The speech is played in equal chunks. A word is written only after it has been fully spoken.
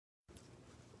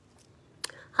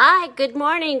Hi, good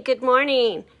morning, good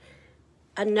morning.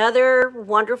 Another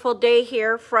wonderful day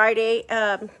here, Friday,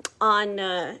 well,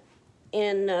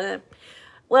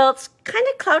 it's kind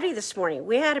of cloudy this morning.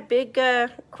 We had a big,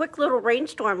 quick little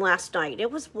rainstorm last night. It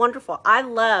was wonderful. I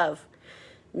love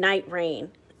night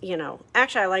rain, you know.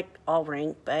 Actually, I like all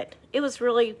rain, but it was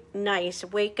really nice.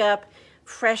 Wake up,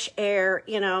 fresh air,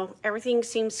 you know, everything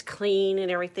seems clean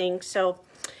and everything. So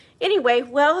anyway,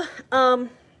 well,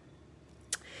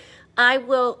 I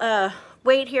will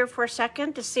wait here for a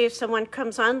second to see if someone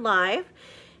comes on live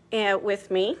with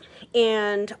me.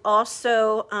 And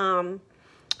also,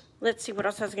 let's see what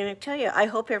else I was going to tell you. I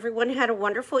hope everyone had a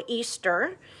wonderful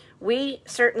Easter. We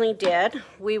certainly did.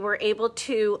 We were able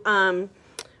to, darn,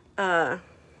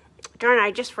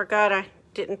 I just forgot I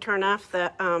didn't turn off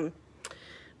the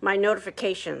my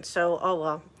notifications. So, oh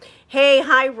well. Hey,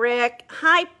 hi, Rick.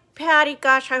 Hi, Patty.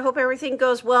 Gosh, I hope everything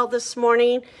goes well this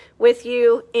morning with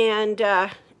you. And,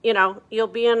 you know, you'll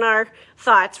be in our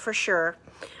thoughts for sure.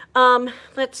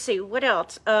 Let's see, what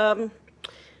else?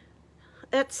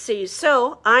 Let's see.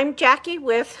 So I'm Jackie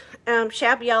with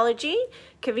Shabiology,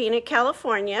 Covina,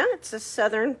 California. It's the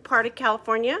southern part of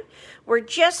California. We're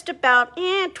just about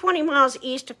 20 miles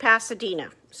east of Pasadena.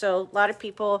 So a lot of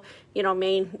people, you know,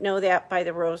 may know that by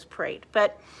the Rose Parade.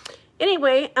 But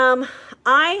anyway,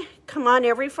 I come on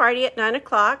every Friday at 9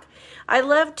 o'clock.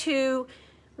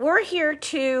 We're here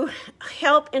to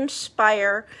help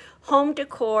inspire home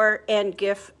decor and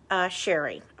gift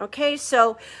sharing. Okay,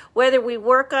 so whether we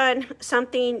work on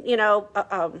something, you know, I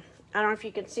don't know if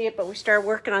you can see it, but we started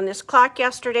working on this clock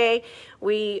yesterday.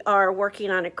 We are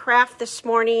working on a craft this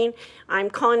morning. I'm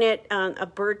calling it a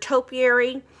bird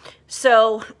topiary.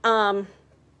 So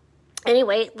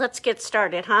anyway, let's get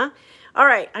started, huh? All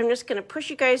right, I'm just going to push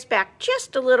you guys back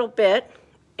just a little bit,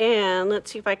 and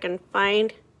let's see if I can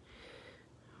find,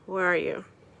 where are you?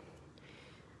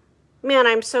 Man,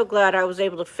 I'm so glad I was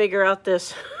able to figure out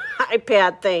this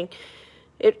iPad thing.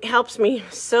 It helps me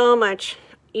so much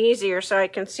easier so I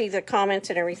can see the comments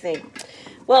and everything.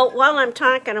 Well, while I'm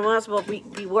talking, I might as well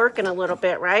be working a little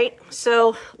bit, right?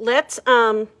 So let's,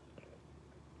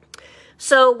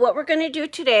 so what we're going to do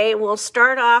today, we'll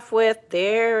start off with,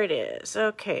 there it is.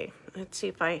 Okay, let's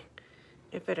see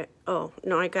if it, oh,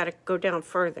 no, I got to go down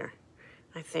further,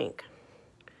 I think.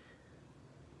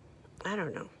 I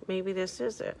don't know, maybe this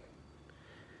is it.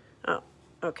 Oh,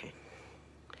 okay.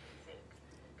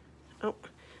 Oh,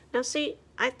 now see,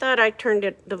 I thought I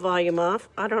turned the volume off.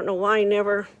 I don't know why I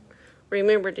never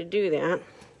remembered to do that.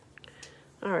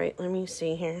 All right, let me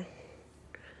see here.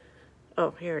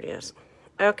 Oh, here it is.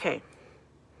 Okay.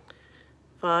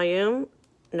 Volume,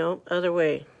 no, other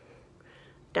way.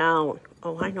 Down.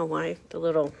 Oh, I know why. The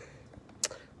little,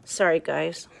 sorry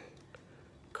guys.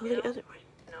 Go the other way.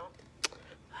 No.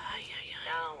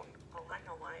 Down. Oh, I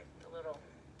know why. The little,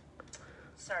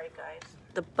 sorry guys.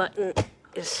 The button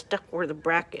is stuck where the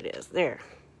bracket is. There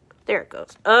it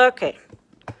goes. Okay,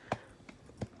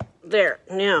 there,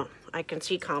 now I can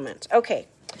see comments. Okay,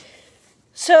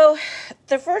 so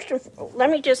the first, let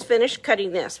me just finish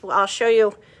cutting this. Well, I'll show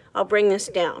you, I'll bring this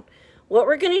down. What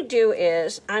we're going to do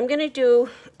is I'm going to do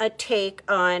a take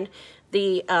on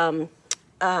the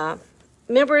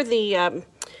remember the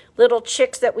little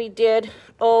chicks that we did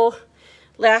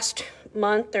last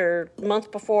month or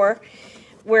month before,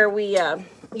 where we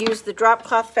used the drop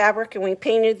cloth fabric and we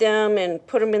painted them and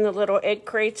put them in the little egg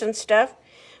crates and stuff.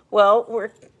 Well,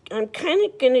 I'm kind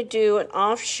of going to do an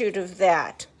offshoot of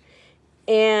that.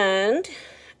 And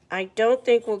I don't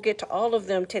think we'll get to all of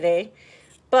them today,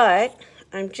 but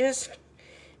I'm just,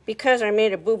 because I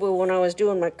made a boo-boo when I was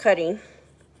doing my cutting,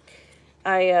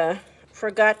 I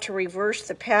forgot to reverse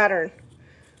the pattern.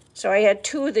 So I had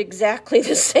two of exactly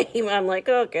the same. I'm like,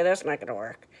 okay, that's not going to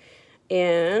work.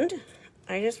 And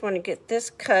I just want to get this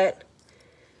cut,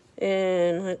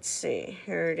 and let's see,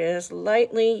 here it is,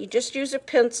 lightly. You just use a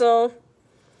pencil,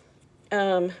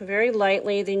 very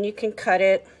lightly, then you can cut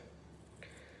it.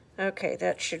 Okay,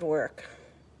 that should work.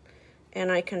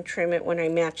 And I can trim it when I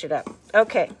match it up.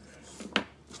 Okay,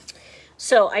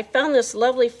 so I found this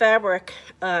lovely fabric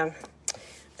that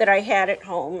I had at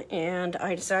home, and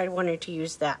I decided I wanted to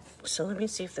use that. So let me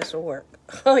see if this will work.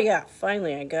 Oh yeah,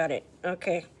 finally I got it.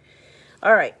 Okay,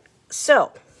 all right.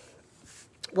 So,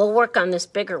 we'll work on this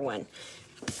bigger one.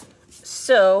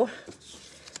 So,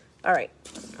 all right,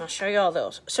 I'll show you all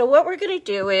those. So what we're going to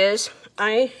do is,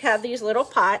 I have these little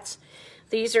pots.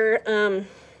 These are,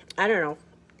 I don't know,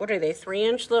 what are they,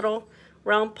 3-inch little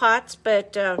round pots,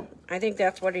 but I think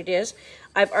that's what it is.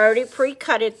 I've already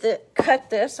cut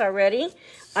this already.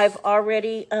 I've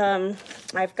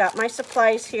got my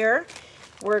supplies here.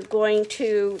 We're going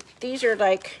to, these are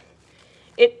like,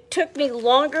 it took me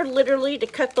longer literally to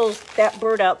cut that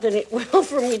bird out than it will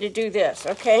for me to do this,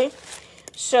 okay?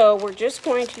 So we're just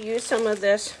going to use some of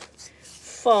this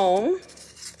foam,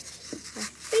 I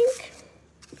think.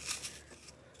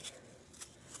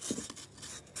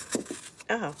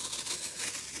 Oh,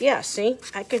 yeah, see?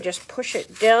 I could just push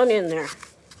it down in there.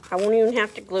 I won't even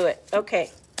have to glue it.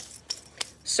 Okay.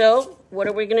 So what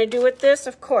are we going to do with this?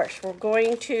 Of course, we're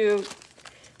going to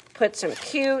put some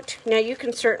cute. Now you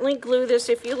can certainly glue this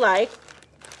if you like.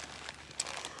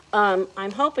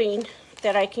 I'm hoping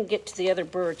that I can get to the other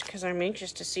birds because I'm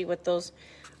anxious to see what those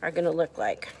are going to look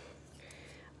like.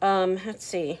 Let's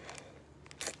see.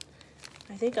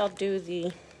 I think I'll do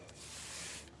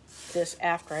this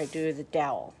after I do the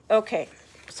dowel. Okay,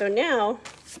 so now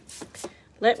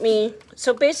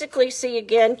so basically, see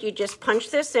again, you just punch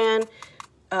this in.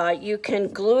 You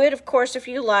can glue it, of course, if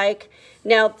you like.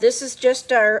 Now, this is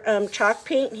just our chalk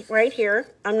paint right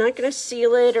here. I'm not going to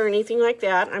seal it or anything like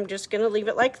that. I'm just going to leave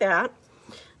it like that.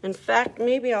 In fact,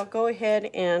 maybe I'll go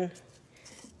ahead and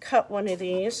cut one of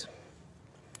these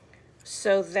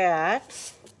so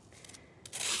that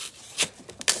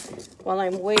while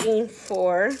I'm waiting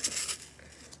for,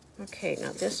 okay,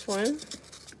 now this one,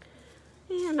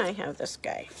 and I have this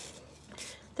guy.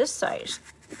 This size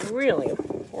really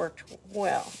worked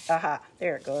well. Aha,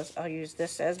 there it goes. I'll use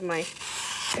this as my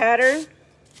pattern.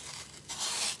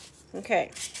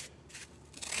 Okay.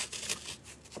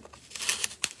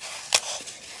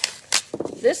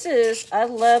 I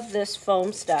love this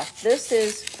foam stuff. This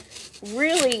is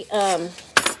really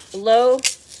low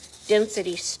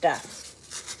density stuff,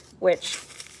 which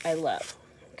I love.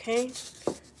 Okay.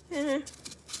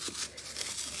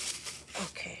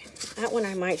 Okay, that one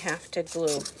I might have to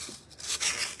glue.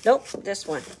 Nope, this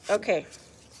one. Okay.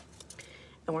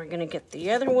 And we're going to get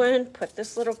the other one, put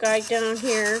this little guy down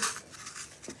here.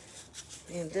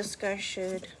 And this guy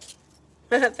should,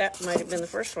 that might have been the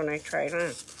first one I tried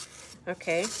on.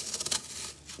 Okay.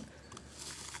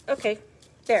 Okay,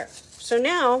 there. So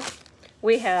now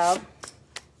we have,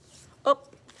 oh,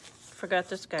 forgot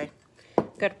this guy.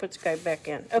 Got to put this guy back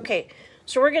in. Okay,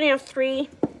 so we're going to have 3.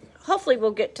 Hopefully we'll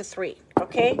get to 3,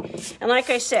 okay? And like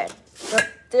I said,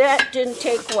 that didn't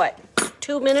take, what,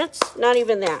 2 minutes? Not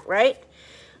even that, right?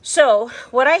 So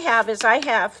what I have is I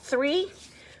have 3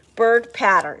 bird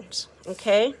patterns,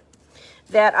 okay,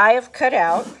 that I have cut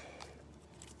out.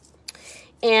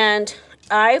 And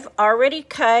I've already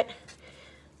cut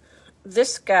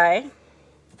this guy.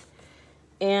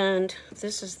 And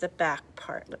this is the back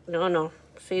part. No.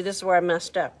 See, this is where I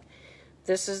messed up.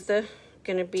 This is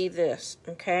gonna be this,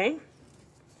 okay?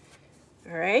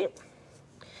 All right.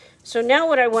 So now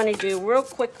what I want to do real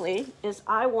quickly is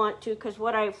I want to, because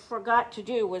what I forgot to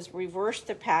do was reverse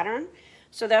the pattern.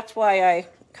 So that's why I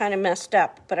kind of messed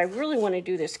up. But I really want to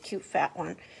do this cute fat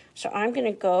one. So I'm going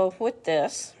to go with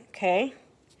this, okay?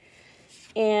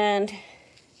 And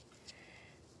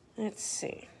let's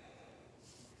see.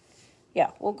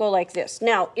 Yeah, we'll go like this.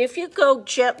 Now, if you go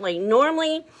gently,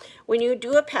 normally when you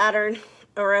do a pattern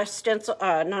or a stencil,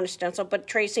 not a stencil, but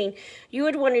tracing, you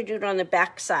would want to do it on the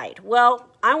back side. Well,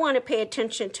 I want to pay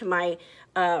attention to my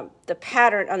the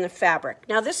pattern on the fabric.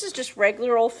 Now, this is just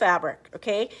regular old fabric,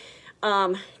 okay?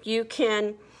 You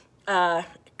can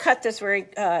cut this very,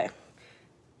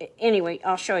 anyway,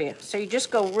 I'll show you. So you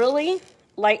just go really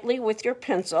lightly with your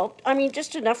pencil. I mean,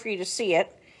 just enough for you to see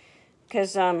it.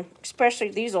 Because especially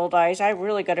these old eyes, I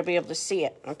really got to be able to see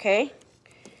it, okay?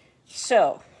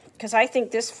 So, because I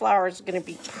think this flower is going to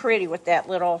be pretty with that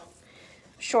little,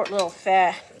 short little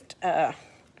fat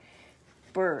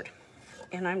bird.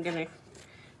 And I'm going to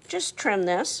just trim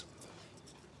this.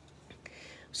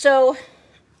 So,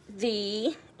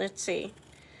 let's see.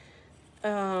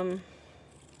 Can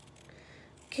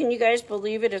you guys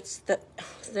believe it? It's the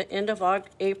end of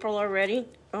April already.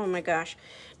 Oh my gosh.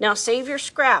 Now save your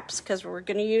scraps because we're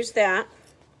going to use that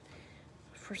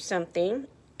for something.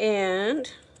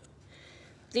 And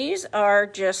these are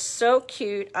just so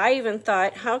cute. I even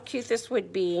thought how cute this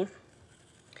would be.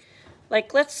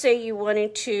 Like, let's say you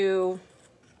wanted to,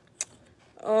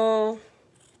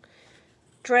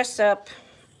 dress up.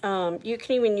 You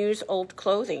can even use old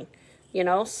clothing. You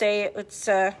know, say it's,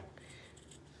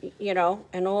 you know,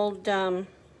 an old,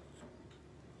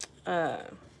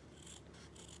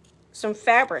 some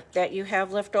fabric that you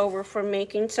have left over from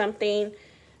making something,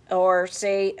 or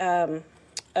say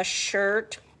a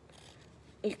shirt.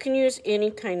 You can use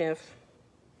any kind of,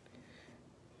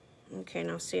 okay,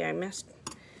 now see, I missed,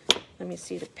 let me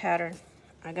see the pattern.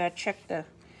 I gotta check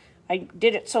I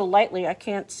did it so lightly I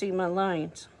can't see my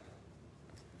lines.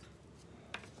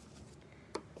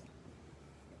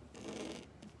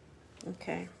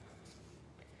 Okay.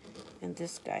 And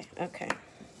this guy, okay.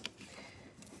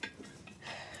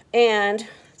 And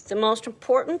the most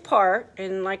important part,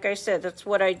 and like I said, that's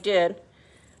what I did,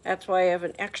 that's why I have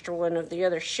an extra one of the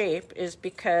other shape, is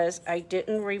because I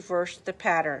didn't reverse the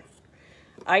pattern.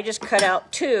 I just cut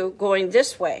out two going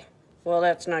this way. Well,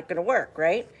 that's not going to work,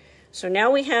 right? So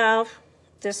now we have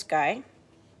this guy.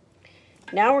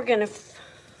 Now we're going to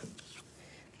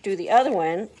do the other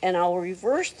one, and I'll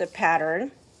reverse the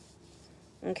pattern,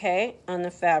 okay, on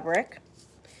the fabric.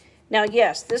 Now,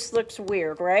 yes, this looks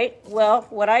weird, right? Well,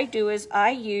 what I do is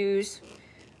I use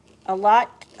a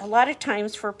lot of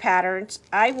times for patterns,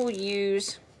 I will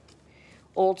use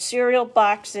old cereal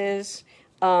boxes.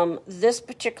 This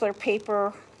particular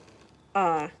paper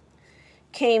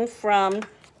came from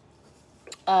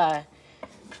a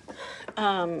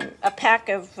pack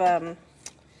of,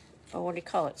 what do you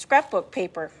call it, scrapbook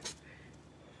paper.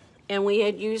 And we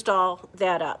had used all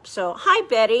that up. So, hi,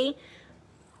 Betty.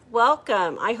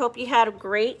 Welcome. I hope you had a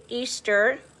great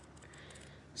Easter.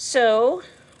 So,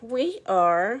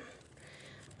 I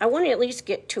want to at least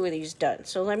get two of these done.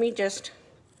 So let me just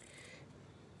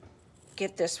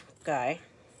get this guy.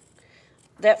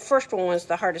 That first one was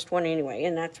the hardest one anyway,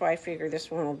 and that's why I figure this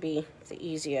one will be the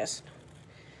easiest.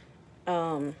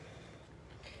 Now,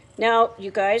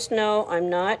 you guys know I'm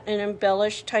not an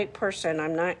embellished type person.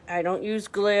 I don't use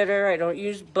glitter. I don't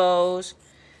use bows.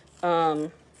 I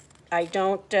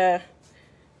don't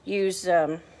use,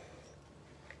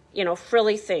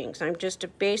 frilly things. I'm just a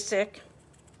basic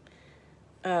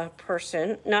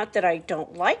person. Not that I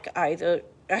don't like either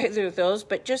of those,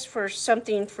 but just for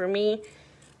something for me.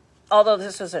 Although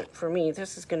this isn't for me,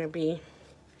 this is going to be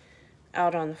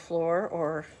out on the floor,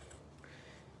 or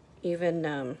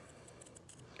even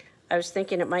I was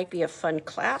thinking it might be a fun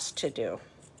class to do.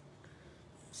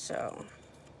 So,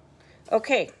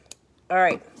 okay, all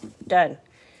right, done.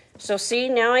 So see,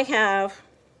 now I have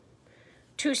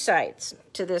two sides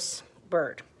to this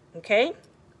bird, okay?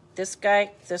 This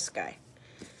guy,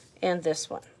 and this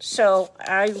one. So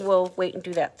I will wait and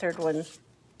do that third one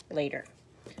later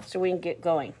so we can get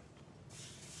going.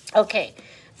 Okay,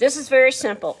 this is very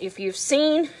simple. If you've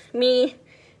seen me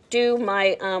do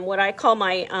my, what I call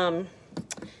my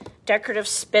decorative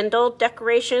spindle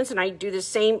decorations, and I do the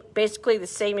same, basically the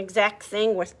same exact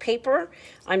thing with paper,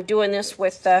 I'm doing this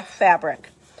with fabric.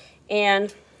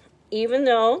 And even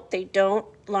though they don't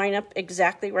line up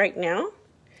exactly right now,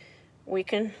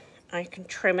 I can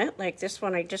trim it. Like this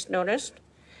one, I just noticed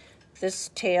this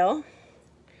tail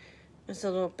is a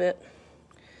little bit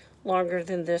longer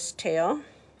than this tail.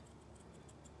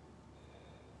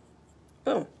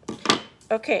 Boom.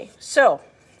 Okay, so,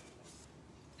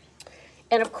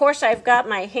 and of course I've got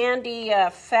my handy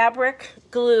fabric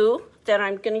glue that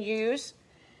I'm going to use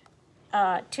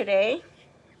today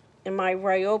in my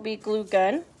Ryobi glue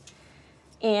gun.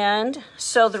 And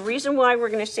so the reason why we're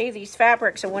going to save these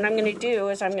fabrics, and what I'm going to do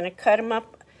is I'm going to cut them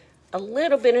up a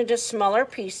little bit into smaller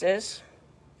pieces,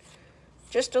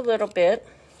 just a little bit.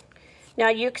 Now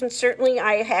you can certainly,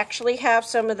 I actually have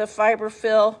some of the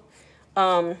fiberfill,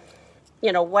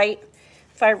 white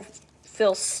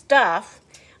fiberfill stuff.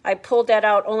 I pulled that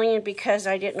out only because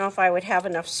I didn't know if I would have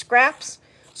enough scraps.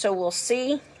 So we'll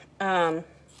see,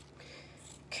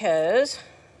 because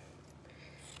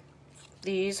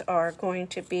these are going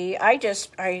to be,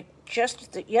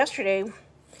 yesterday,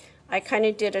 I kind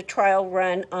of did a trial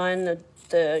run on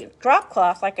the drop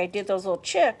cloth, like I did those little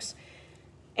chicks.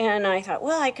 And I thought,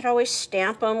 well, I could always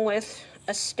stamp them with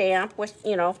a stamp with,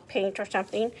 paint or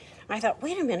something. And I thought,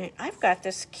 wait a minute, I've got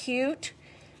this cute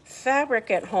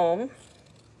fabric at home.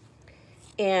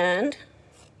 And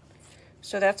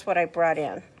so that's what I brought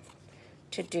in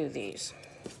to do these.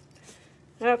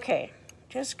 Okay.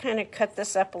 Just kind of cut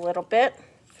this up a little bit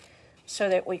so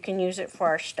that we can use it for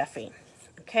our stuffing,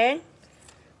 okay?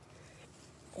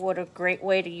 What a great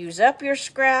way to use up your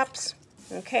scraps,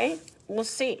 okay? We'll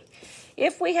see.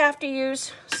 If we have to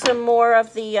use some more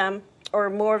of the,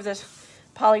 more of this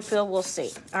polyfill, we'll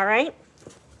see, all right?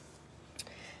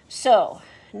 So,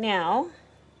 now,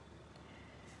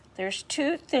 there's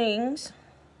two things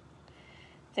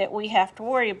that we have to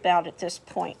worry about at this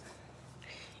point.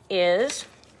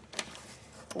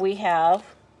 We have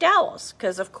dowels,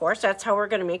 because of course that's how we're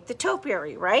going to make the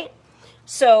topiary, right?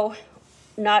 So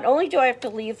not only do I have to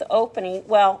leave the opening,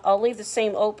 well, I'll leave the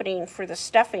same opening for the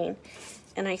stuffing,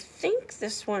 and I think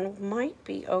this one might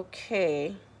be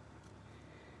okay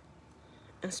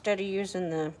instead of using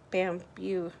the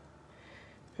bamboo.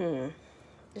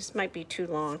 This might be too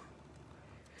long.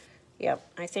 Yep,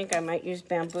 I think I might use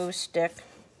bamboo stick,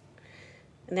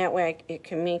 and that way it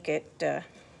can make it.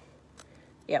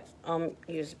 Yep, I'll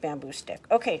use bamboo stick.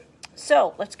 Okay,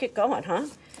 So let's get going, huh?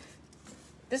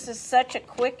 This is such a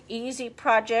quick, easy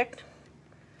project.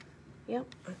 Yep,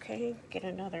 okay, get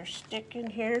another stick in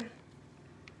here.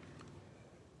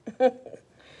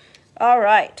 All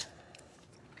right.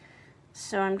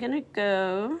 So I'm gonna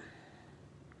go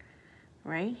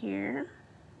right here.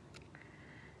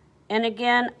 And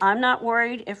again, I'm not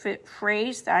worried if it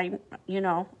frays. I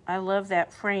love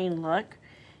that fraying look.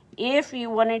 If you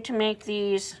wanted to make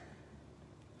these,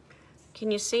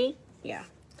 can you see? Yeah.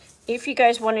 If you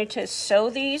guys wanted to sew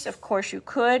these, of course you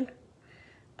could.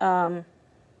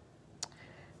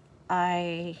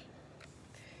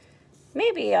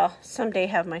 Maybe I'll someday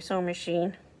have my sewing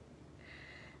machine.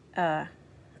 I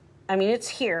mean, it's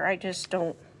here. I just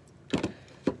don't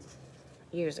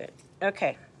use it.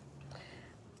 Okay.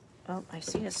 Oh, I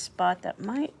see a spot that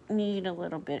might need a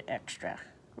little bit extra.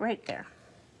 Right there.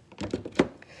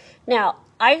 Now,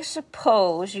 I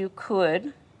suppose you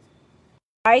could,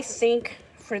 I think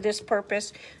for this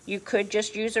purpose, you could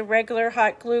just use a regular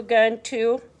hot glue gun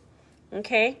too.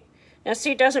 Okay? Now,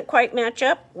 see, it doesn't quite match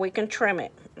up. We can trim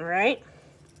it. All right?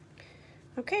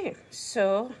 Okay,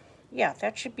 so, yeah,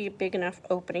 that should be a big enough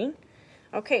opening.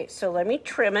 Okay, so let me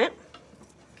trim it.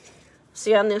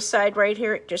 See on this side right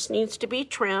here, it just needs to be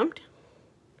trimmed.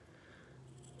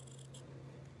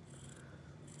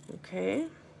 Okay.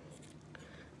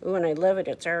 Ooh, and I love it.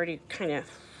 It's already kind of,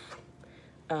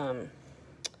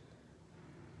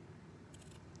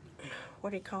 what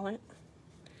do you call it?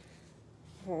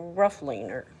 Ruffling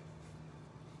or,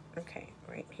 okay,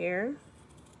 right here.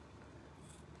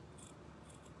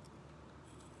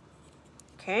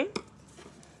 Okay.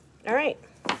 All right.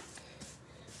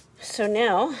 So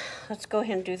now, let's go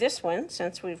ahead and do this one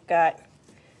since we've got,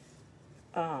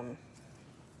 and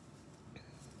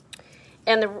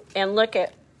look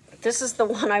at, this is the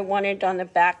one I wanted on the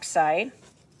back side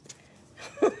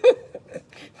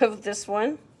of this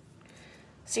one.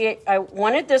 See, I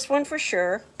wanted this one for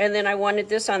sure, and then I wanted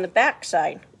this on the back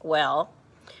side. Well,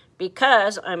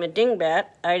 because I'm a dingbat,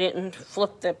 I didn't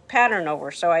flip the pattern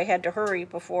over, so I had to hurry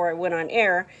before I went on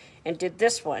air and did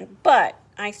this one. But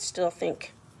I still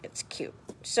think it's cute.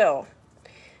 So,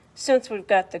 since we've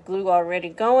got the glue already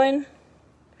going,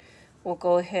 we'll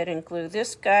go ahead and glue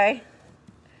this guy.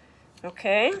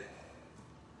 Okay.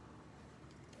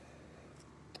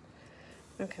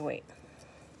 Okay, wait.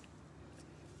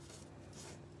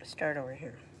 Start over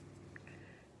here.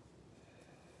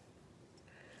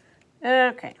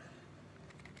 Okay.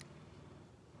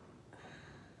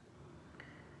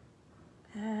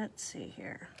 Let's see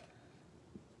here.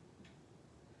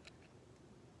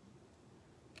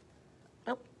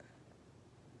 Oh.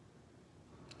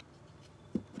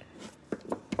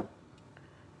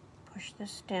 Push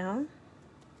this down.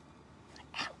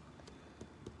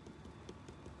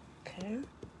 Okay.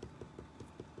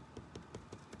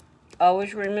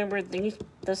 Always remember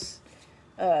this.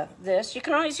 You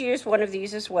can always use one of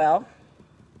these as well.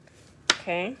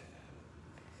 Okay.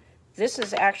 This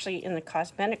is actually in the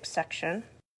cosmetics section.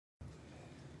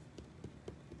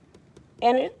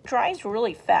 And it dries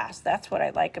really fast. That's what I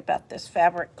like about this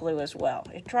fabric glue as well.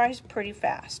 It dries pretty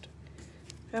fast.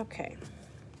 Okay.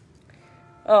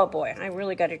 Oh boy, I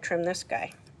really got to trim this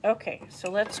guy. Okay,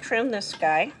 so let's trim this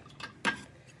guy.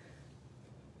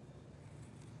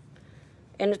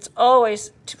 And it's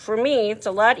always, for me, it's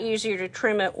a lot easier to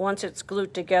trim it once it's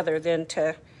glued together than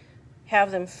to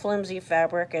have them flimsy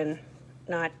fabric and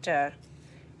not,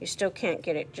 you still can't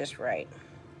get it just right.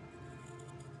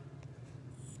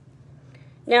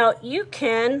 Now, you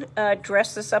can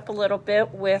dress this up a little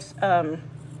bit with,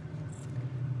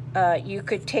 you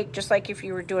could take, just like if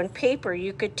you were doing paper,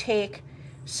 you could take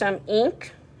some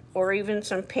ink or even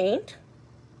some paint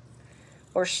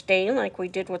or stain like we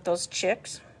did with those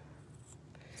chicks,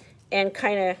 and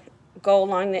kind of go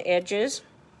along the edges,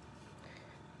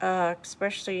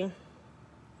 especially,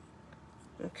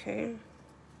 okay.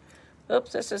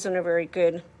 Oops, this isn't a very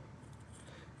good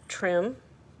trim.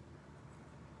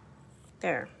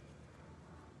 There.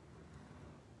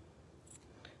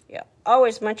 Yeah,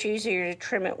 always much easier to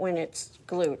trim it when it's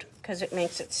glued because it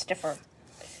makes it stiffer.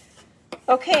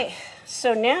 Okay,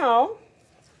 so now,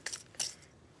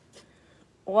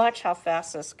 watch how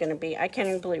fast this is going to be. I can't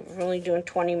even believe we're only doing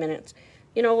 20 minutes.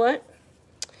 You know what?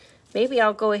 Maybe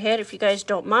I'll go ahead, if you guys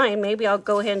don't mind, maybe I'll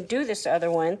go ahead and do this other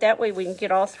one. That way we can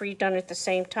get all three done at the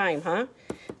same time, huh?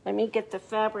 Let me get the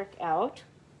fabric out,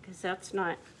 because that's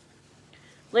not...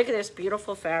 Look at this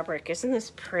beautiful fabric. Isn't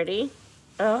this pretty?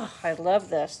 Oh, I love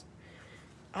this.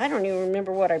 I don't even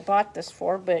remember what I bought this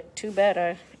for, but too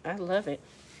bad. I love it.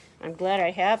 I'm glad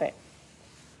I have it.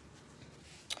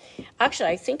 Actually,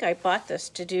 I think I bought this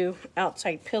to do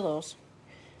outside pillows.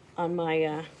 on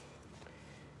my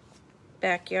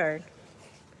backyard.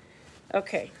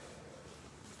 Okay.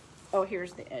 Oh,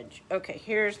 here's the edge. Okay,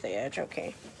 here's the edge.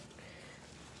 Okay.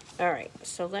 All right,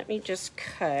 so let me just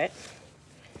cut.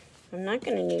 I'm not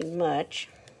going to need much.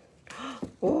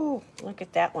 Oh, look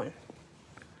at that one.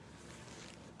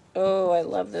 Oh, I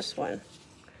love this one.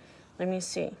 Let me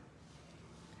see.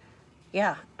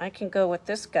 Yeah, I can go with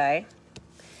this guy.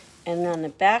 And on the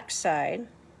back side,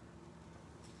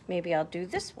 maybe I'll do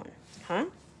this one, huh?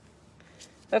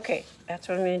 Okay, that's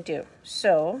what I'm going to do.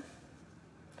 So,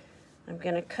 I'm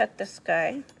going to cut this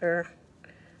guy, or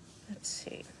let's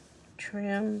see,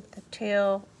 trim the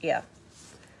tail, yeah.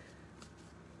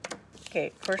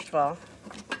 Okay, first of all,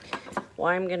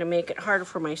 why I'm going to make it harder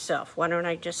for myself. Why don't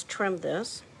I just trim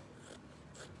this?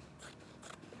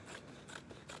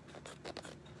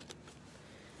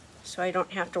 So I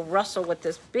don't have to wrestle with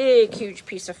this big, huge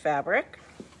piece of fabric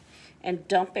and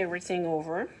dump everything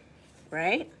over,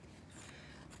 right?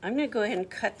 I'm going to go ahead and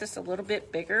cut this a little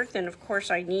bit bigger than, of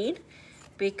course, I need,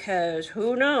 because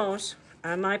who knows,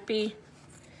 I might be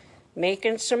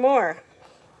making some more.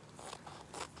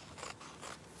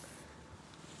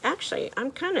 Actually,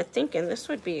 I'm kind of thinking this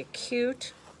would be a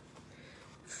cute,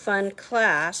 fun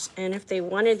class, and if they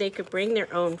wanted, they could bring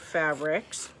their own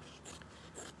fabrics.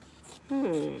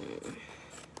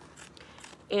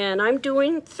 And I'm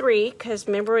doing 3, because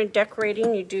remember in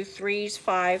decorating, you do 3s,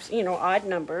 5s, you know, odd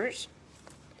numbers.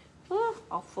 Oh,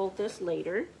 I'll fold this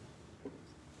later.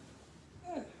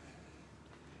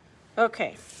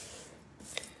 Okay.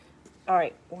 All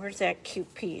right, where's that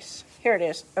cute piece? Here it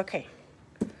is. Okay.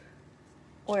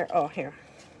 Where? Oh, here.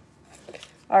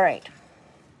 All right.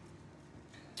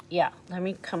 Yeah, let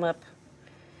me come up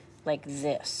like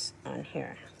this on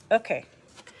here. Okay.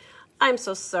 I'm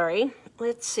so sorry.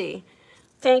 Let's see.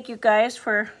 Thank you guys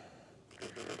for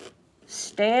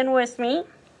staying with me.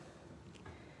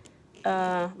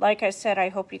 Like I said, I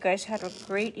hope you guys had a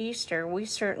great Easter. We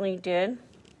certainly did.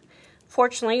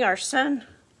 Fortunately, our son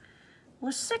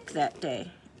was sick that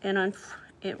day, and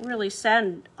it really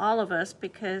saddened all of us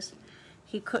because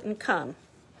he couldn't come.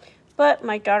 But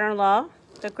my daughter-in-law,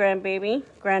 the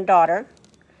granddaughter,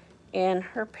 and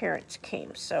her parents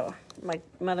came. So my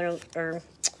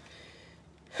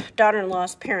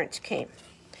daughter-in-law's parents came.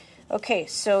 Okay,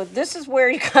 so this is where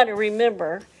you gotta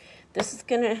remember, this is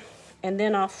gonna, and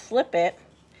then I'll flip it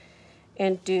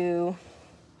and do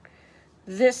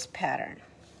this pattern.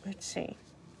 Let's see.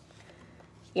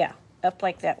 Yeah, up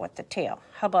like that with the tail.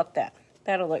 How about that?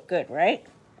 That'll look good, right?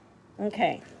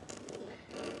 Okay.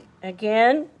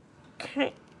 Again,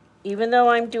 even though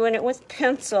I'm doing it with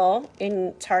pencil, and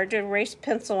it's hard to erase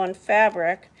pencil on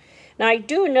fabric, now I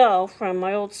do know from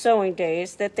my old sewing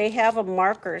days that they have a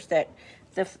markers that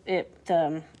the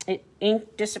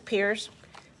ink disappears,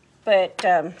 but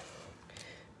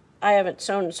I haven't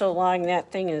sewn in so long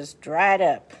that thing is dried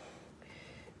up.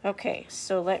 Okay,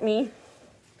 so let me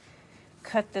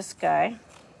cut this guy,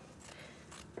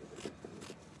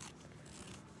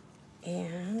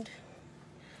 and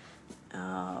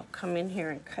I'll come in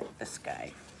here and cut this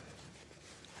guy.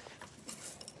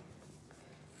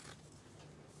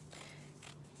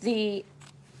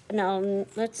 Now,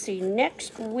 let's see,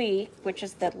 next week, which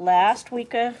is the last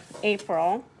week of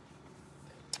April,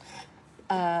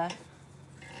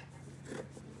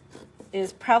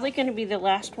 is probably going to be the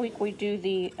last week we do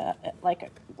the,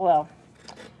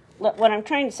 what I'm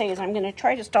trying to say is I'm going to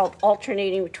try to start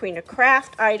alternating between a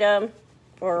craft item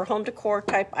or home decor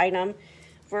type item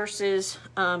versus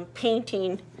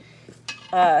painting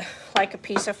like a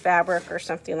piece of fabric or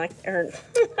something like, or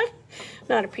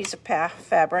not a piece of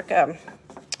fabric, oh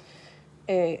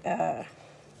yeah,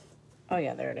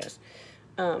 there it is,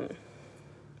 a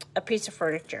piece of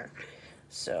furniture.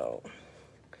 So,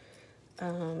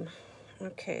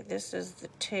 okay, this is the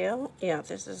tail. Yeah,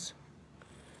 this is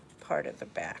part of the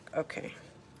back. Okay.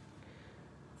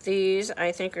 These,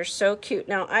 I think, are so cute.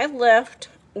 Now, I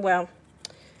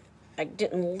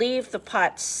didn't leave the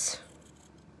pots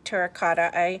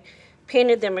terracotta. I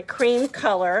painted them a cream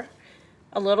color,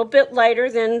 a little bit lighter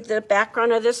than the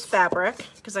background of this fabric,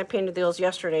 because I painted those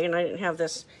yesterday and I didn't have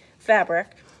this fabric,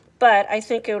 but I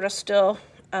think it would still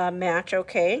match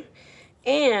okay.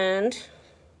 And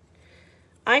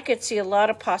I could see a lot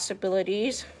of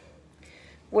possibilities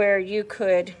where you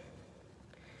could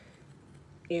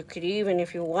even,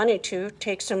 if you wanted to,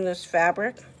 take some of this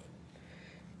fabric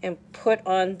and put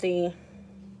on the,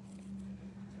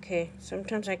 okay,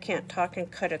 sometimes I can't talk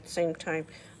and cut at the same time.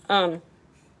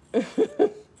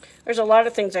 There's a lot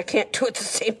of things I can't do at the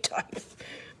same time.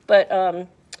 But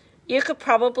you could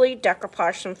probably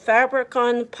decoupage some fabric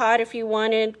on the pot if you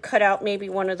wanted, cut out maybe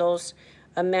one of those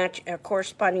a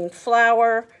corresponding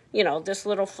flower, you know, this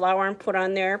little flower and put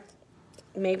on there.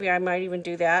 Maybe I might even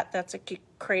do that. That's a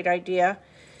great idea.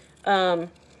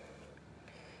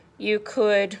 You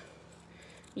could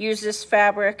use this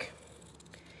fabric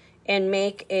and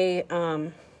make a,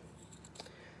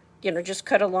 you know, just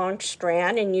cut a long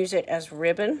strand and use it as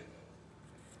ribbon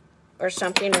or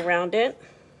something around it.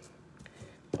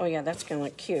 Oh yeah, that's gonna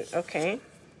look cute. Okay.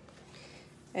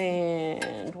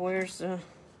 And where's the,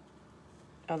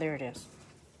 oh, there it is.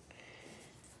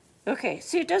 Okay,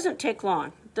 see, it doesn't take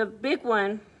long. The big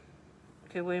one,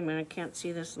 okay, wait a minute, I can't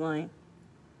see this line.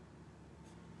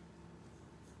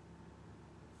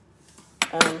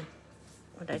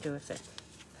 What did I do with it?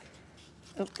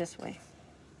 Oh, this way.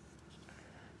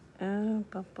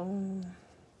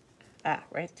 Ah,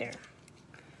 right there.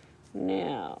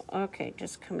 Now, okay,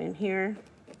 just come in here.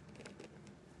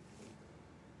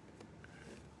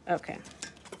 Okay.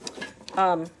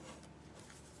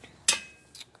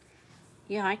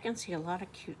 Yeah, I can see a lot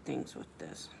of cute things with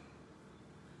this.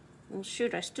 Well,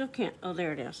 shoot, I still can't. Oh,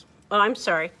 there it is. Oh, I'm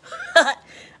sorry.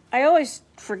 I always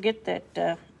forget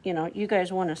that, you know, you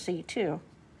guys want to see too.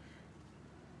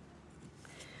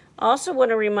 I also want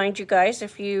to remind you guys,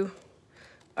 if you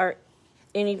are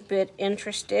any bit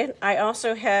interested, I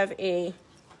also have a,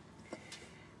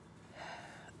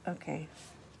 okay.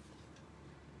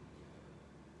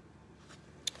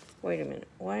 Wait a minute.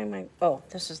 Why am I, oh,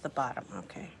 this is the bottom.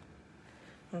 Okay.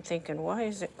 I'm thinking, why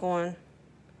is it going?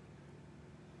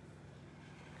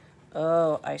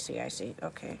 Oh, I see,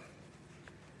 okay.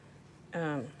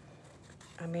 I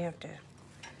may have to,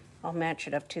 I'll match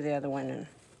it up to the other one and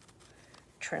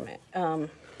trim it.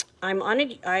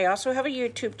 I also have a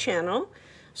YouTube channel,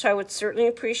 so I would certainly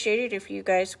appreciate it if you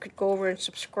guys could go over and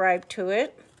subscribe to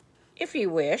it, if you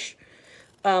wish.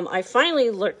 I finally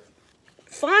learned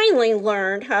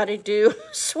how to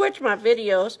switch my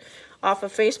videos off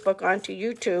of Facebook onto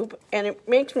YouTube, and it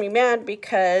makes me mad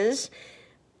because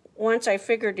once I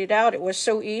figured it out, it was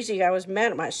so easy, I was mad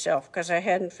at myself because I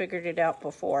hadn't figured it out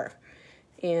before.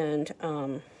 And,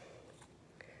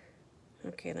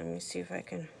 okay, let me see if I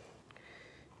can,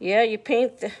 yeah, you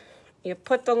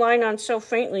put the line on so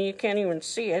faintly you can't even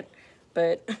see it,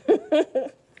 but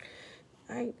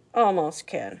I almost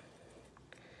can.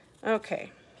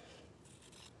 Okay.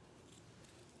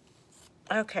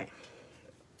 Okay.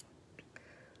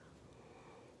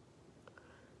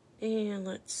 And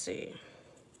let's see.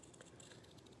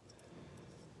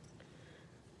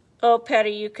 Oh,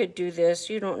 Patty, you could do this.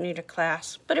 You don't need a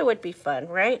class, but it would be fun,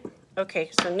 right?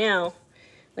 Okay, so now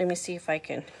let me see if I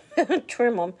can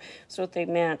trim them so they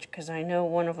match, because I know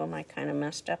one of them I kind of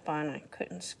messed up on. I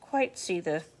couldn't quite see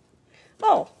the,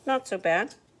 oh, not so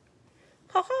bad.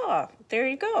 Ha-ha, there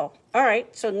you go. All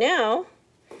right, so now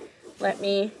let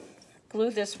me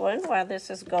glue this one while this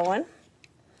is going.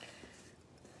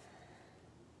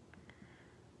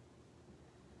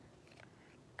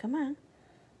 Come on.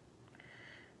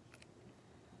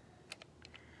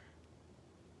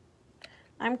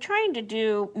 I'm trying to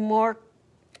do more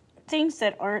things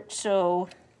that aren't so,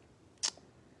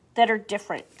 that are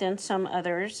different than some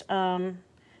others. I'm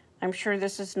sure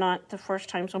this is not the first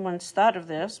time someone's thought of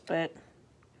this, but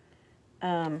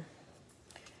I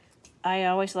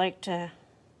always like to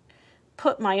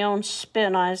put my own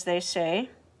spin, as they say,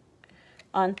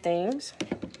 on things.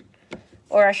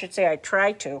 Or I should say I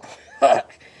try to,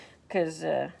 because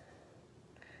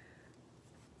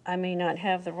I may not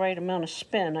have the right amount of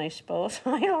spin, I suppose.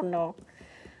 I don't know.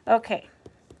 Okay,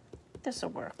 this will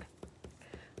work.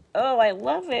 Oh, I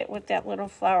love it with that little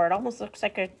flower. It almost looks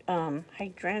like a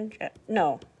hydrangea.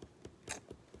 No.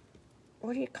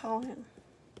 What do you call it?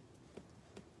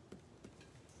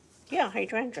 Yeah,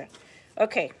 hydrangea.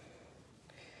 Okay.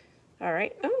 All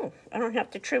right. Oh, I don't have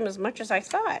to trim as much as I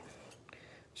thought.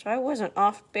 So I wasn't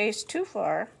off base too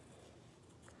far.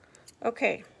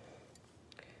 Okay.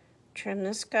 Trim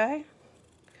this guy.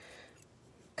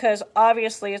 Because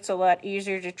obviously it's a lot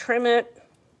easier to trim it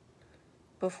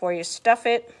before you stuff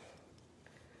it.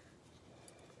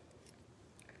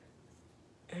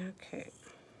 Okay.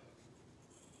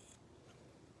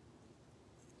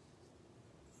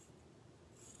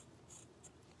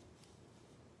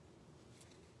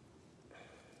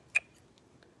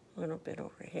 A little bit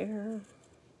over here.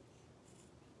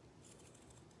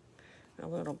 A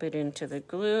little bit into the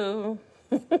glue.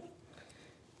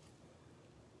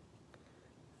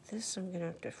 This I'm gonna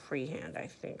have to freehand, I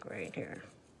think, right here.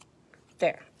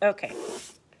 There, okay.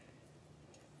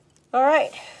 All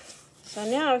right, so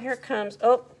now here comes,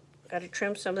 oh, gotta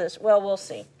trim some of this. Well, we'll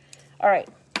see. All right,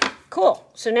 cool.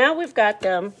 So now we've got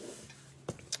them,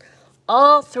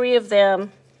 all three of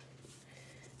them,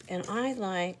 And I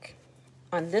like,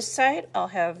 on this side, I'll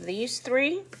have these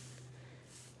 3.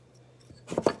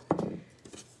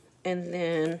 And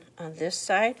then on this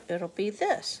side, it'll be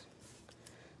this.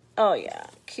 Oh yeah,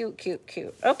 cute, cute,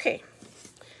 cute. Okay.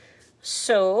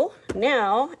 So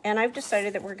now, and I've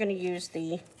decided that we're going to use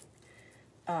the,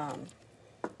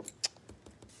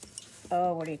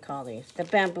 what do you call these? The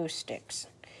bamboo sticks.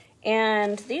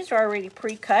 And these are already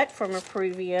pre-cut from a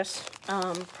previous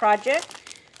project.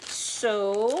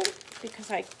 So, because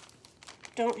I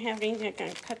don't have anything I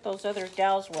can cut those other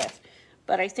dowels with,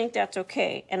 but I think that's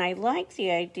okay. And I like the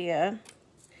idea,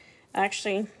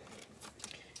 actually,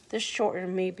 this shorter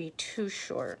may be too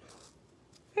short.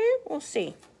 We'll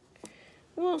see.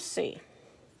 We'll see.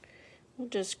 We'll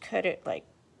just cut it like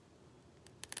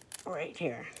right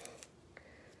here.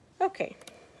 Okay.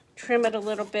 Trim it a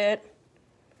little bit.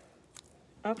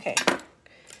 Okay.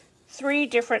 3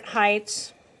 different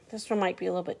heights. This one might be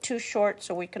a little bit too short,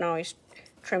 so we can always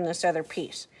trim this other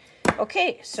piece.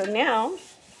 Okay, so now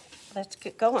let's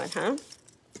get going, huh?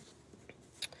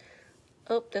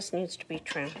 Oh, this needs to be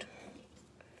trimmed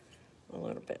a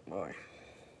little bit more.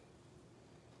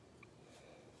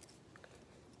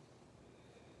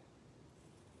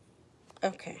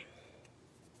 Okay.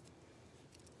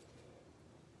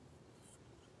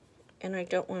 And I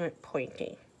don't want it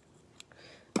pointy.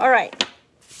 All right.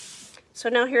 So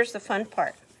now here's the fun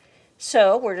part.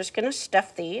 So we're just going to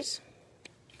stuff these.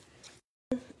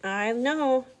 I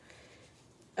know.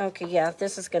 Okay, yeah,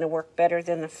 this is going to work better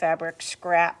than the fabric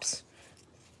scraps.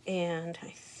 And I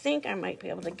think I might be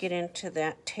able to get into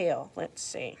that tail. Let's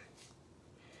see.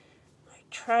 I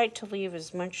tried to leave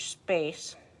as much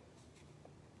space.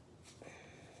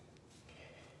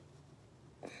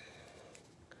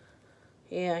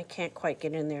 Yeah, I can't quite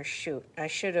get in there. Shoot, I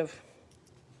should have.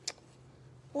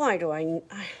 Why do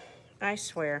I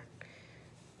swear,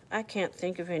 I can't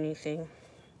think of anything.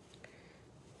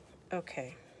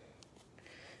 Okay.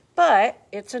 But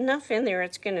it's enough in there,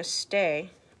 it's going to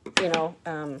stay, you know,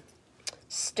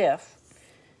 stiff.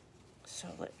 So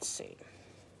let's see.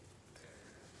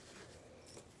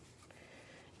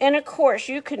 And of course,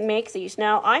 you could make these.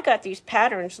 Now, I got these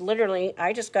patterns, literally,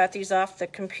 I just got these off the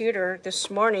computer this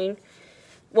morning.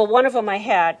 Well, one of them I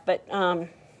had, but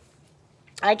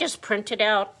I just printed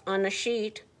out on a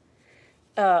sheet,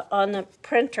 on the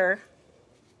printer,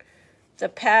 the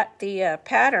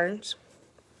patterns.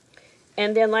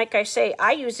 And then, like I say,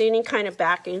 I use any kind of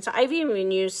backings. I've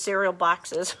even used cereal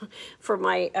boxes for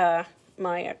my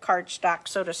my cardstock,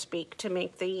 so to speak, to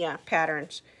make the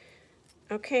patterns.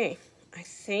 Okay, I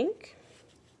think.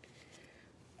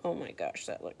 Oh my gosh,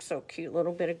 that looks so cute. A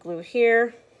little bit of glue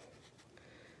here.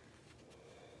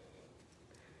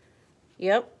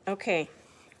 Yep, okay.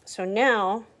 So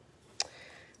now,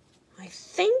 I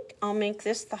think I'll make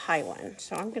this the high one.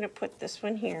 So I'm going to put this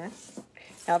one here.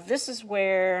 Now this is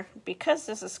where, because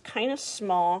this is kind of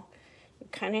small, you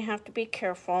kind of have to be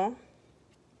careful.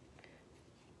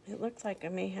 It looks like I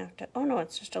may have to, oh no,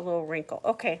 it's just a little wrinkle.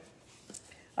 Okay.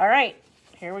 All right,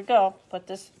 here we go. Put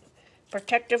this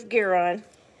protective gear on.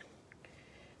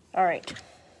 All right.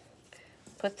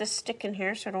 Put this stick in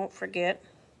here so I don't forget.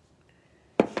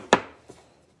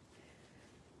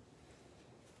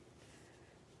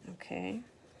 Okay,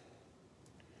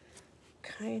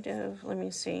 kind of, let me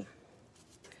see.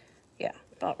 Yeah,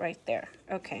 about right there.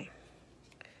 Okay,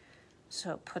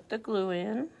 so put the glue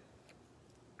in.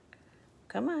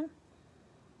 Come on.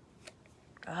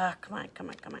 Ah, come on, come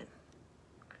on, come on.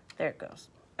 There it goes.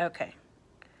 Okay.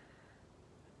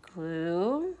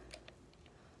 Glue,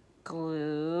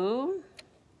 glue.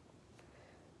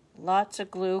 Lots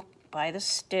of glue by the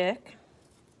stick.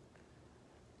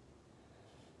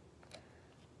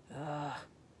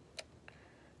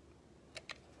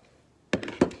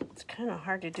 It's kind of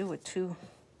hard to do with two.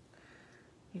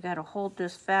 You got to hold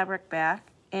this fabric back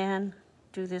and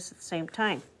do this at the same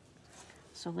time.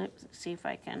 So let's see if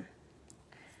I can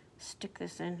stick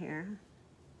this in here.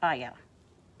 Ah, yeah.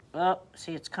 Oh,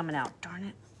 see, it's coming out. Darn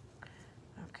it.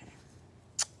 Okay.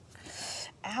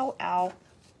 Ow, ow.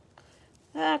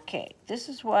 Okay, this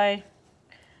is why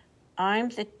I'm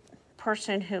the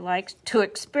person who likes to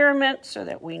experiment so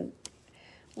that we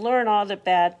learn all the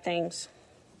bad things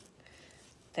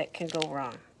that can go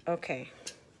wrong. Okay.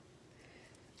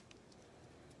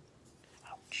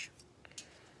 Ouch.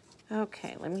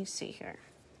 Okay, let me see here.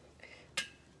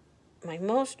 I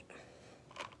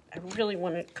really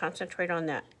want to concentrate on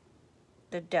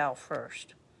the dowel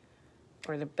first,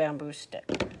 or the bamboo stick.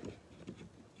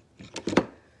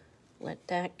 Let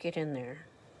that get in there.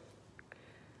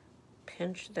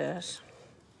 Pinch this.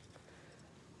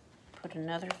 Put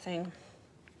another thing.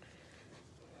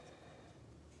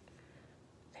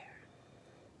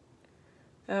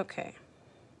 Okay.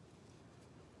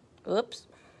 Oops.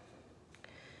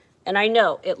 And I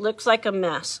know it looks like a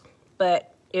mess,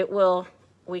 but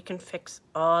we can fix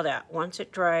all that. Once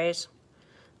it dries,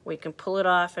 we can pull it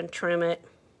off and trim it.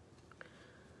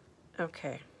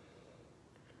 Okay.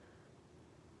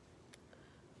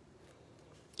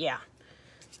 Yeah.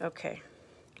 Okay.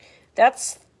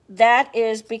 That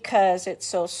is because it's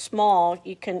so small.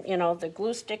 You can, the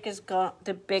glue stick is got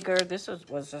the bigger. This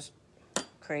was just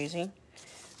crazy.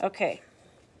 Okay.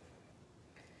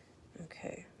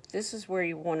 Okay. This is where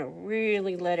you want to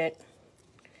really let it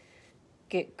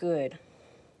get good.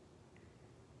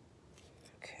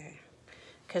 Okay.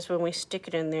 Because when we stick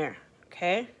it in there,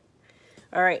 okay?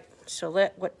 All right. So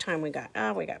what time we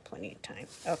got? We got plenty of time.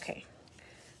 Okay.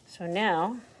 So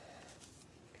now,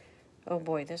 oh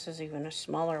boy, this is even a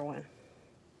smaller one.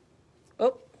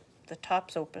 Oh, the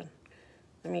top's open.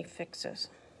 Let me fix this.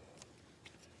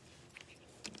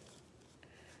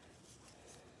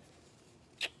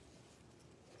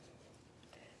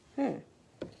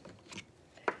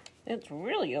 It's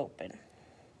really open.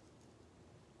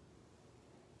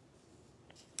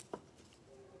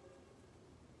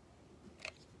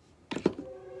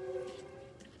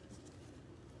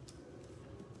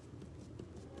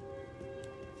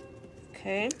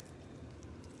 Okay.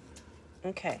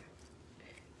 Okay.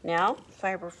 Now,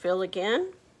 fiber fill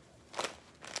again.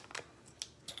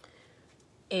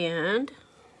 And,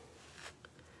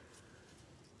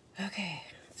 okay,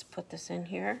 let's put this in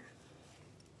here.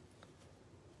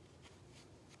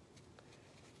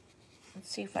 Let's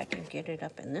see if I can get it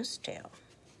up in this tail.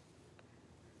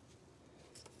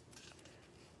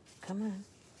 Come on.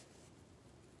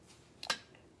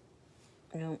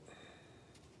 Nope.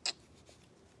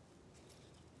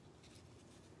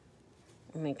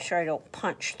 Make sure I don't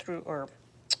punch through or,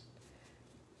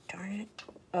 darn it.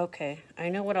 Okay, I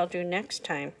know what I'll do next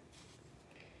time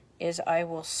is I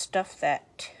will stuff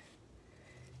that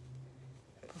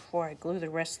before I glue the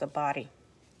rest of the body.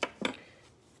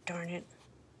 Darn it.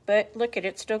 But look at it,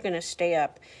 it's still going to stay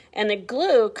up. And the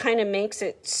glue kind of makes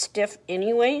it stiff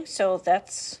anyway, so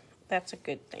that's a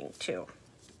good thing too.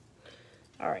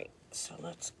 All right, so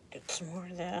let's get some more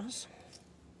of this.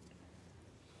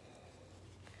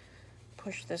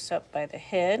 Push this up by the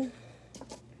head.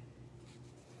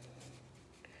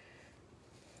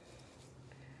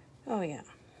 Oh yeah.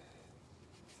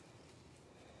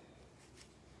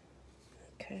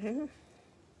 Okay.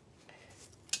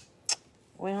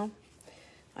 Well,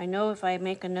 I know if I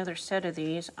make another set of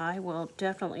these, I will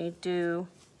definitely do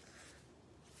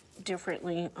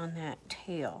differently on that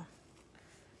tail.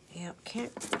 Yeah,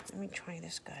 let me try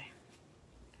this guy.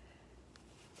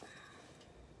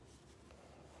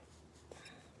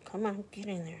 Come on, get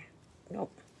in there.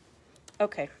 Nope.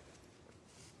 Okay.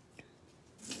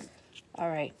 All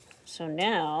right, so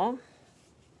now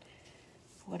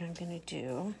what I'm gonna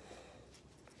do,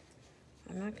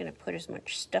 I'm not gonna put as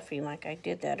much stuffing like I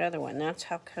did that other one. That's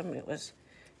how come it was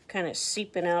kind of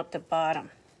seeping out the bottom.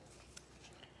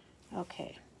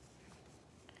 Okay.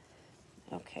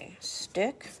 Okay,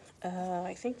 stick.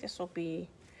 I think this will be,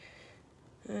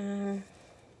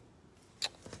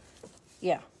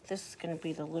 yeah, this is gonna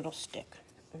be the little stick.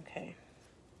 Okay.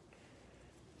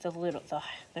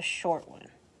 The short one.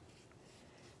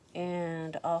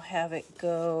 And I'll have it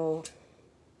go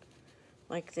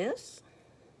like this.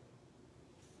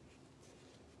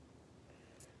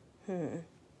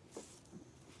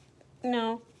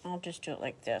 No, I'll just do it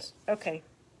like this. Okay.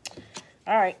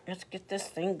 All right, let's get this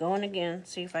thing going again.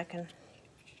 See if I can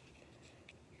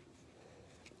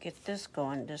get this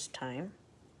going this time.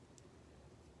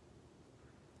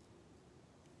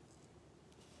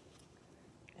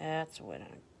 That's what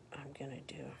I'm gonna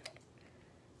do.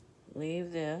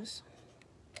 Leave this.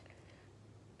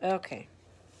 Okay.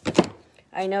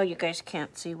 I know you guys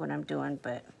can't see what I'm doing,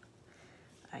 but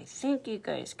I think you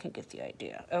guys can get the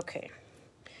idea. Okay.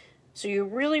 So you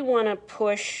really want to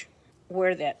push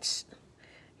where that's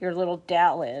your little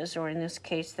dowel is, or in this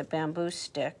case, the bamboo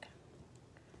stick.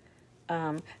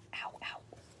 Ow, ow.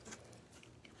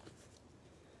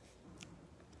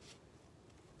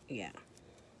 Yeah.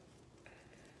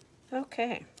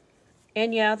 Okay.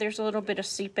 And yeah, there's a little bit of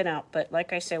seeping out, but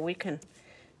like I said,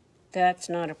 that's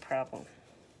not a problem.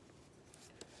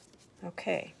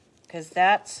 Okay, because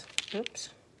that's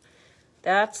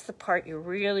the part you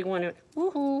really want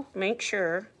to, make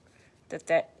sure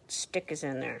that stick is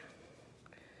in there.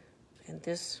 And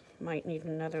this might need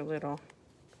another little,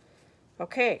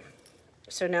 okay.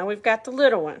 So now we've got the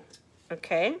little one,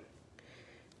 okay.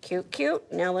 Cute,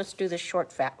 cute. Now let's do the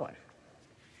short, fat one.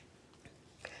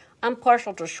 I'm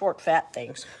partial to short, fat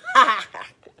things.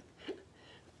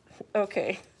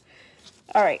 Okay.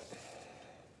 All right.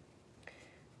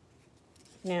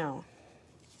 Now.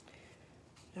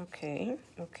 Okay.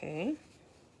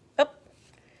 Oh,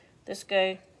 this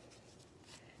guy,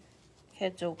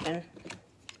 head's open.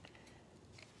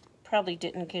 Probably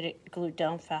didn't get it glued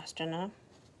down fast enough.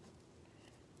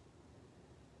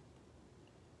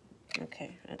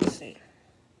 Okay, let's see.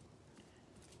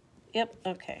 Yep,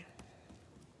 okay.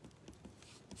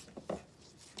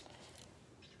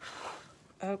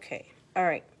 Okay, all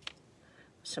right.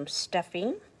 Some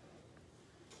stuffing.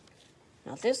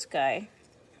 Now this guy,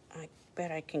 I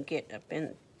bet I can get up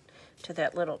into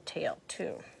that little tail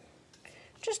too.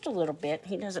 Just a little bit.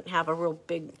 He doesn't have a real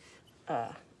big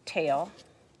tail.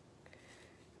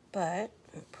 But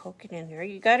I'll poke it in there.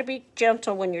 You got to be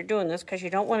gentle when you're doing this because you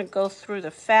don't want to go through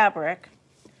the fabric.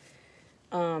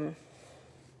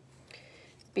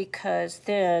 Because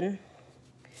then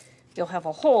you'll have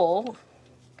a hole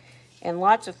and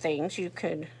lots of things. You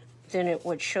could, then it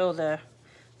would show the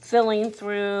filling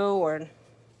through or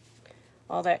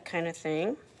all that kind of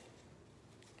thing.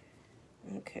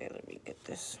 Okay, let me get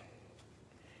this.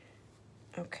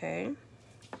 Okay,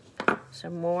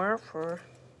 some more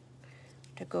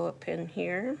to go up in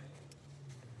here.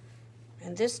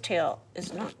 And this tail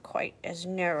is not quite as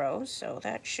narrow, so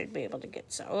that should be able to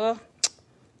get some. Oh,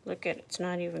 look at it, it's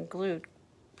not even glued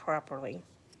properly.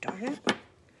 Darn it.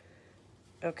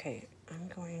 Okay, I'm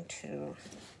going to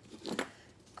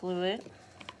glue it.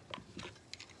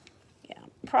 Yeah,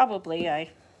 probably I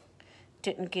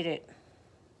didn't get it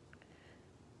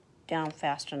down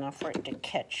fast enough for it to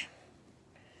catch,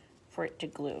 for it to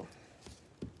glue.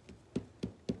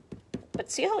 But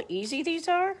see how easy these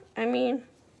are? I mean,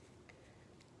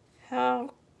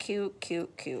 how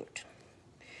cute.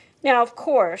 Now, of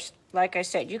course, like I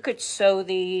said, you could sew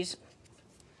these.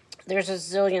 There's a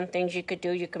zillion things you could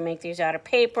do. You can make these out of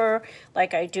paper,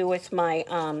 like I do with my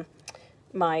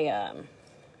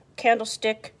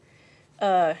candlestick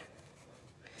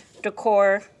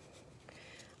decor.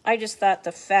 I just thought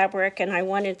the fabric, and I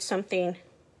wanted something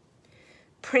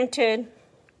printed.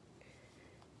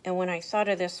 And when I thought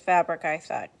of this fabric, I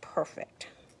thought, perfect.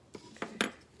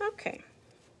 Okay,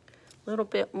 a little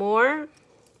bit more.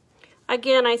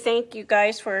 Again, I thank you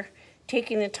guys for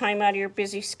taking the time out of your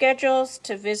busy schedules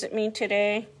to visit me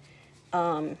today.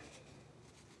 Okay.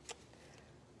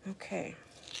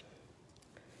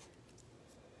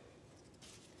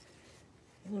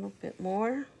 A little bit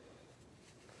more.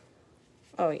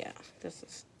 Oh yeah, this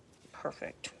is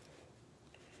perfect.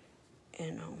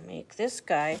 And I'll make this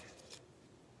guy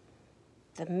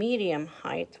the medium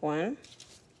height one.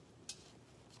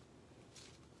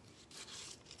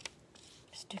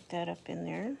 Stick that up in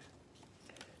there.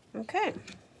 Okay.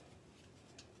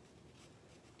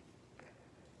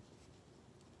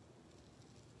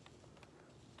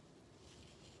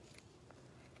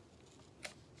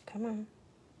 Come on.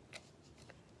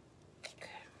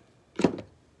 Okay.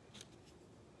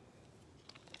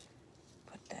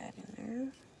 Put that in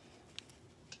there.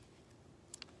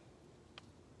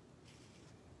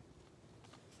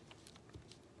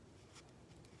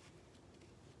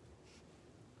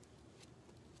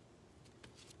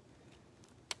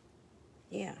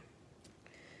 Yeah.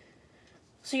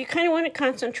 So you kind of want to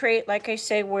concentrate, like I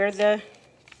say, where the,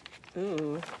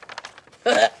 ooh,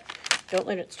 don't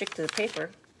let it stick to the paper,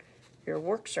 your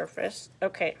work surface.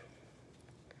 Okay.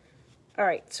 All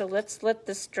right, so let's let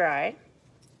this dry.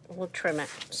 We'll trim it.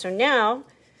 So now,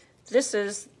 this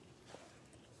is,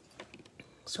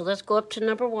 so let's go up to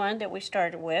number 1 that we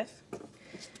started with.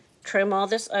 Trim all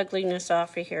this ugliness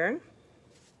off of here.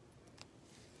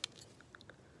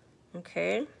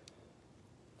 Okay.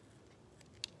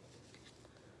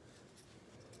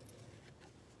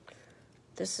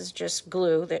 This is just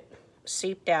glue that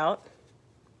seeped out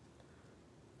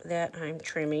that I'm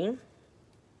trimming.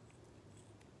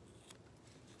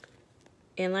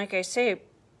 And like I say,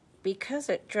 because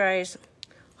it dries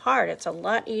hard, it's a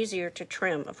lot easier to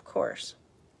trim, of course.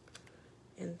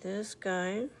 And this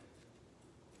guy,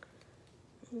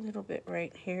 a little bit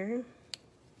right here.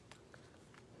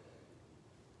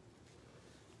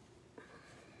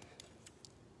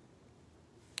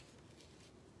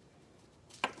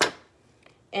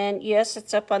 And yes,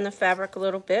 it's up on the fabric a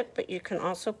little bit, but you can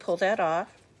also pull that off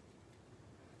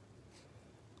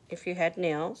if you had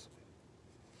nails,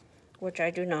 which I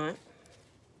do not,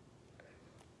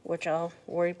 which I'll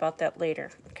worry about that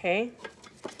later, okay?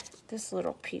 This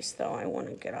little piece, though, I want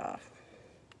to get off.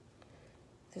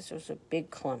 This was a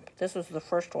big clump. This was the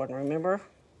first one, remember?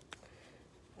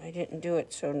 I didn't do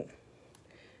it so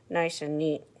nice and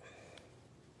neat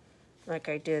like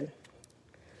I did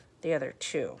the other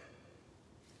two.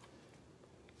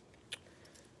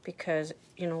 because,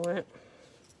 you know what?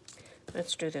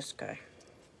 Let's do this guy.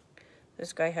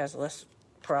 This guy has less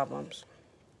problems.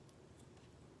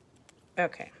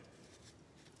 Okay.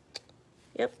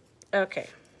 Yep, okay.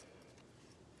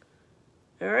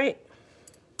 All right.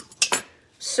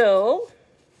 So,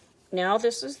 now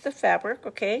this is the fabric,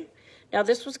 okay? Now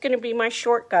this was going to be my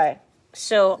short guy.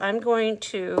 So I'm going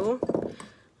to,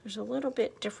 there's a little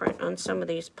bit different on some of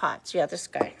these pots. Yeah, this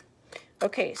guy.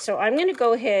 Okay, so I'm going to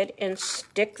go ahead and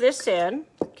stick this in.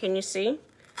 Can you see?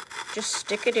 Just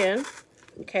stick it in,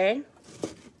 okay?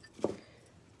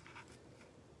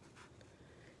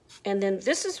 And then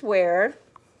this is where,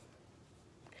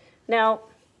 now,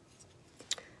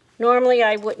 normally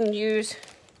I wouldn't use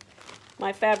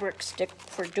my fabric stick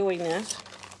for doing this,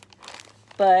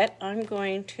 but I'm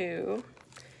going to,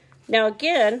 now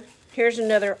again, here's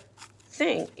another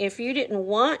thing. If you didn't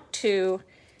want to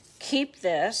keep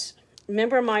this,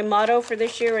 remember my motto for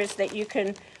this year is that you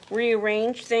can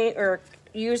rearrange things or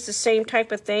use the same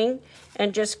type of thing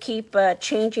and just keep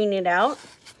changing it out.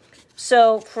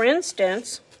 So for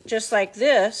instance, just like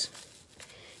this,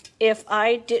 if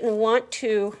I didn't want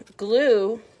to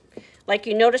glue, like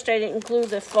you noticed I didn't glue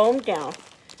the foam down,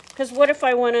 because what if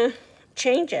I want to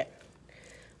change it?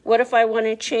 What if I want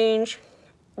to change,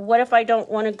 what if I don't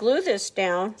want to glue this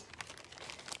down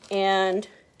and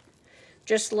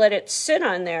just let it sit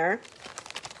on there?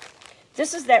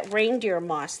 This is that reindeer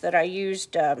moss that I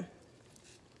used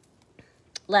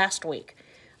last week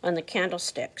on the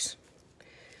candlesticks.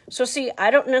 So see,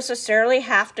 I don't necessarily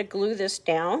have to glue this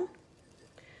down.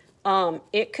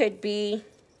 It could be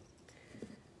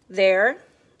there,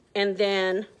 and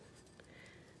then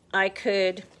I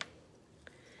could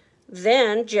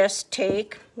then just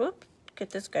take, whoop,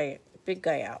 get this guy, big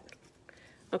guy out.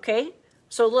 Okay,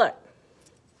 so look.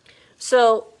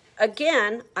 So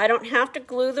again, I don't have to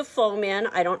glue the foam in.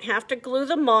 I don't have to glue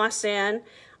the moss in.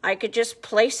 I could just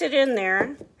place it in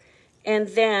there, and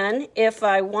then if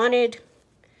I wanted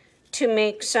to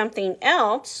make something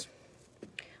else,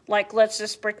 like let's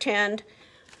just pretend,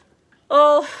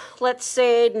 oh, let's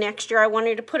say next year I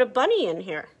wanted to put a bunny in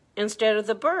here instead of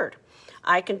the bird.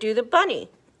 I can do the bunny.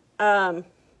 You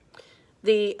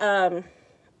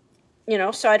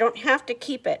know, so I don't have to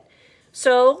keep it.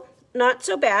 So not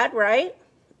so bad, right?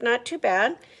 Not too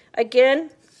bad.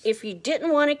 Again, if you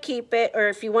didn't want to keep it, or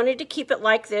if you wanted to keep it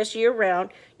like this year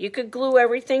round, you could glue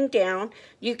everything down.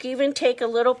 You could even take a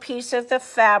little piece of the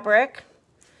fabric,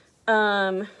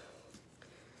 something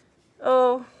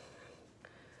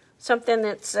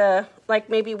that's like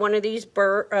maybe one of these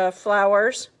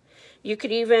flowers. You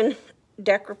could even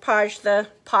decoupage the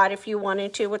pot if you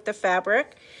wanted to with the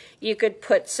fabric. You could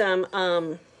put some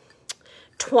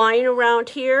twine around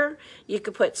here. You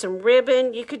could put some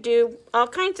ribbon. You could do all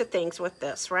kinds of things with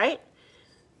this, right?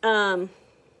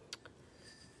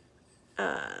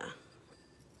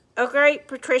 Okay,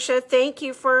 Patricia, thank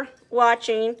you for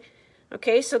watching.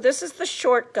 Okay, so this is the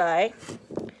short guy.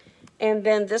 And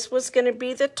then this was going to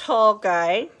be the tall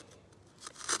guy.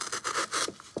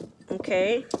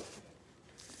 Okay.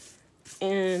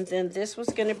 And then this was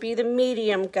going to be the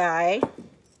medium guy.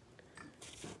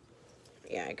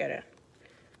 Yeah, I got to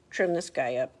trim this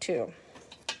guy up too.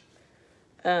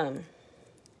 And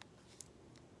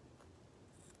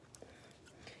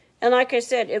like I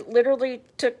said, it literally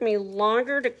took me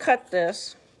longer to cut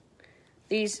this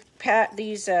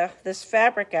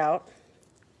fabric out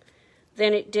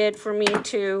than it did for me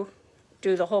to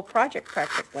do the whole project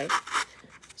practically.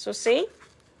 So see?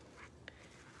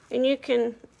 And you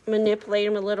can manipulate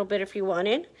them a little bit if you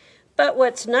wanted. But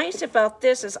what's nice about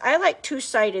this is I like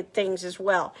two-sided things as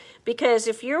well. Because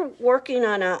if you're working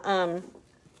on a,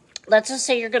 let's just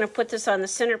say you're going to put this on the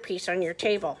centerpiece on your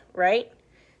table, right?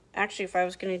 Actually, if I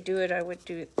was going to do it, I would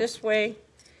do it this way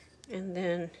and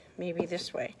then maybe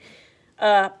this way.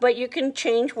 But you can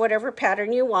change whatever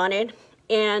pattern you wanted.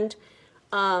 And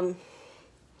can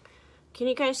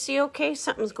you guys see okay?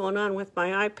 Something's going on with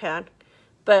my iPad.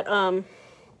 But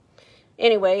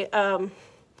anyway,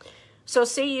 so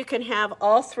see, you can have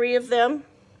all three of them.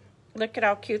 Look at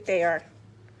how cute they are.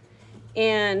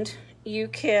 And you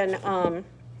can,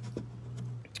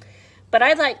 but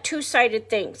I like two-sided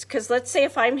things, because let's say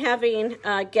if I'm having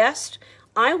a guest,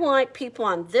 I want people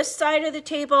on this side of the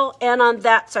table and on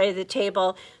that side of the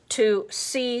table to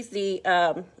see the,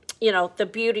 you know, the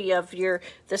beauty of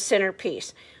the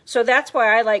centerpiece. So that's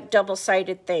why I like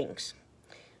double-sided things.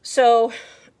 So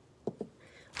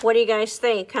what do you guys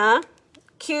think, huh?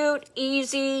 Cute,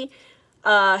 easy.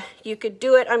 You could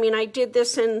do it. I mean, I did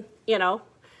this in, you know,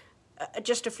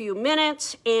 just a few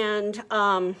minutes, and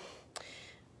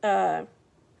that's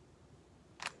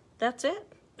it.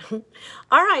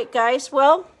 All right, guys.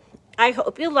 Well, I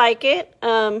hope you like it.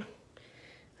 I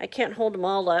can't hold them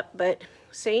all up, but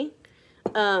see?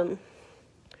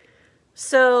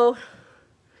 So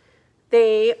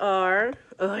they are,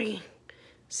 oh,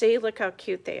 see, look how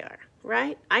cute they are,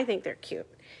 right? I think they're cute.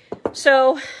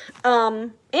 So,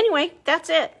 anyway, that's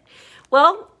it.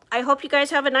 Well, I hope you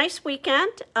guys have a nice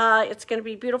weekend. It's going to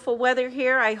be beautiful weather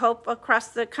here. I hope across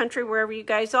the country, wherever you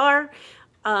guys are,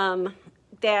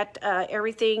 that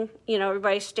everything,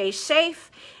 everybody stays safe.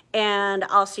 And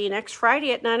I'll see you next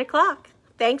Friday at 9 o'clock.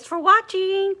 Thanks for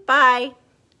watching. Bye.